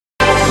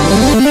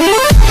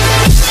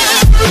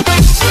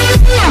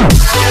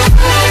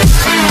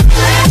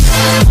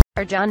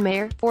are John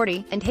Mayer,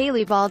 40, and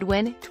Hailey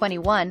Baldwin,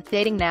 21,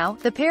 dating now.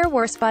 The pair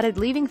were spotted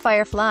leaving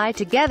Firefly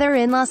together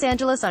in Los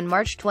Angeles on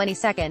March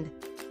 22.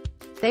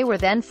 They were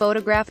then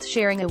photographed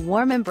sharing a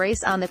warm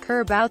embrace on the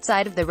curb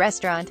outside of the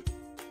restaurant.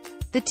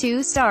 The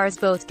two stars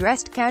both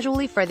dressed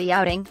casually for the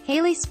outing.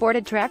 Hailey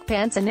sported track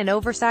pants and an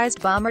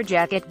oversized bomber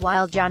jacket,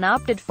 while John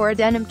opted for a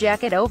denim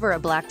jacket over a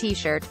black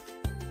t-shirt.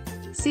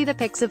 See the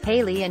pics of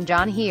Hailey and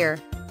John here.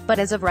 But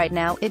as of right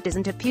now, it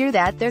doesn't appear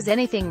that there's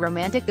anything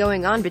romantic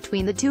going on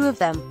between the two of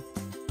them.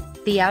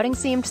 The outing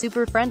seemed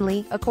super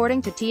friendly,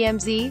 according to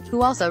TMZ,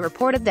 who also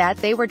reported that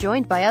they were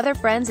joined by other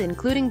friends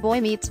including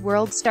Boy Meets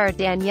World star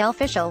Danielle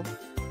Fishel.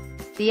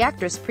 The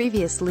actress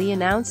previously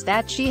announced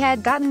that she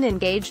had gotten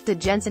engaged to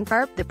Jensen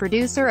Karp, the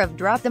producer of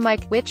Drop the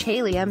Mic, which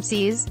Hailey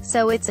MCs,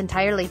 so it's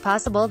entirely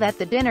possible that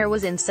the dinner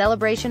was in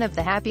celebration of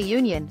the happy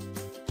union.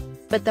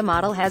 But the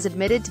model has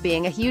admitted to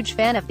being a huge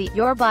fan of the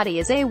Your Body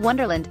is a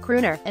Wonderland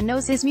crooner, and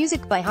knows his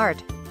music by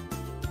heart.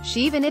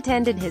 She even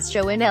attended his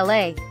show in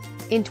LA.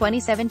 In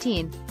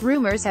 2017,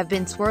 rumors have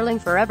been swirling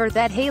forever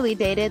that Hailey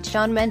dated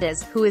Shawn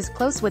Mendes, who is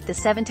close with the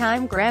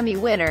 7-time Grammy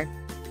winner.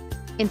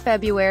 In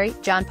February,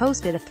 John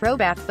posted a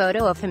throwback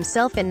photo of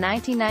himself in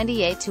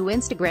 1998 to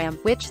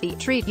Instagram, which the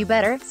Treat You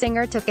Better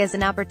singer took as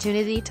an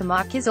opportunity to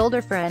mock his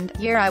older friend.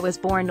 "Year I was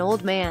born,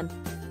 old man,"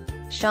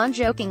 Shawn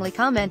jokingly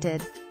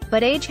commented.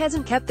 But age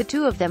hasn't kept the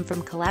two of them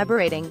from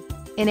collaborating.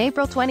 In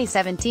April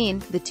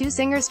 2017, the two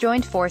singers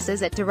joined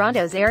forces at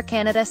Toronto's Air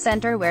Canada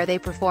Centre, where they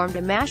performed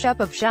a mashup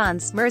of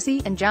Shawn's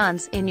Mercy and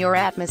John's In Your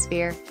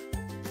Atmosphere.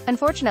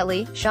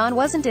 Unfortunately, Shawn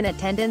wasn't in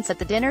attendance at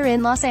the dinner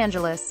in Los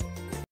Angeles.